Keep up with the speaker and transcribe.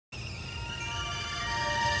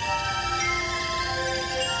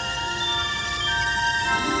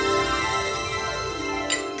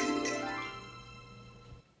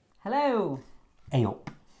Hello. Hey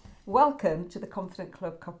up. Welcome to the Confident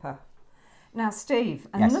Club Cuppa. Now, Steve,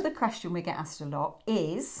 another question we get asked a lot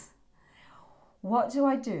is, what do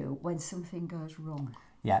I do when something goes wrong?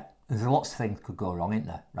 Yeah, there's lots of things could go wrong, isn't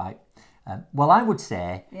there? Right. Well, I would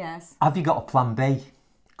say, yes. Have you got a plan B?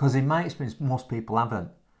 Because in my experience, most people haven't.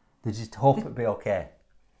 They just hope it'll be okay.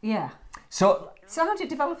 Yeah. So how do you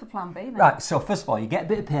develop a plan B then? Right, so first of all, you get a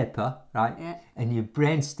bit of paper, right? Yeah. And you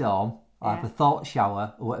brainstorm, or have a thought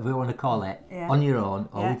shower, or whatever you want to call it, on your own,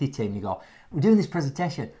 or with your team. You go, we're doing this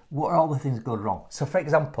presentation, what are all the things that go wrong? So for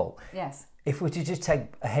example, yes. if we were to just take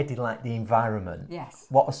a heading like the environment, yes.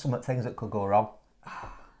 what are some of the things that could go wrong?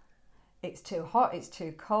 It's too hot, it's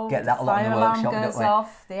too cold, Get that a lot in the fire workshop, alarm goes don't we?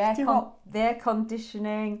 off, the air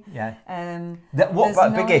conditioning. Yeah. What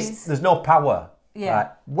about the biggest? There's no power. Yeah.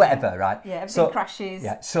 Right. Whatever. Right. Yeah. Everything crashes.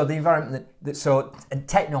 Yeah. So the environment. And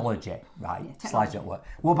technology. Right. Yeah, Slides don't work.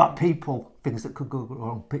 What about people? Things that could go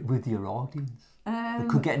wrong with your audience. That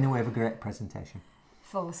could get in the way of a great presentation.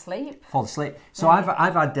 Fall asleep. Fall asleep. So I've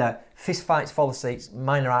had fist fights, fall asleep,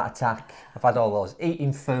 minor heart attack. I've had all those.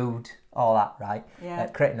 Eating food, all that. Right. Yeah.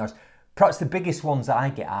 Creating noise. Perhaps the biggest ones that I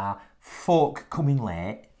get are folk coming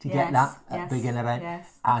late. Do you get that at big an event?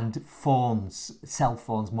 Yes. And phones, cell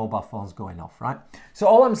phones, mobile phones going off, right? So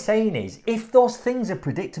all I'm saying is, if those things are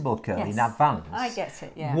predictable, Curly, in advance, I get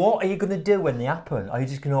it, yeah. What are you going to do when they happen? Are you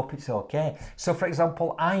just going to hope it's okay? So, for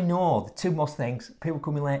example, I know the two most things, people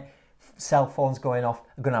coming late, cell phones going off,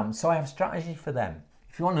 are going to happen. So I have a strategy for them.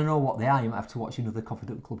 If you want to know what they are, you might have to watch another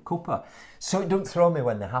Confident Club Cuppa. So it don't throw me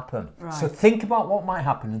when they happen. Right. So think about what might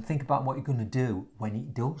happen and think about what you're going to do when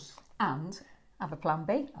it does. And have a plan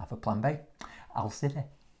B. Have a plan B. I'll see you.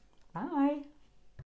 Bye.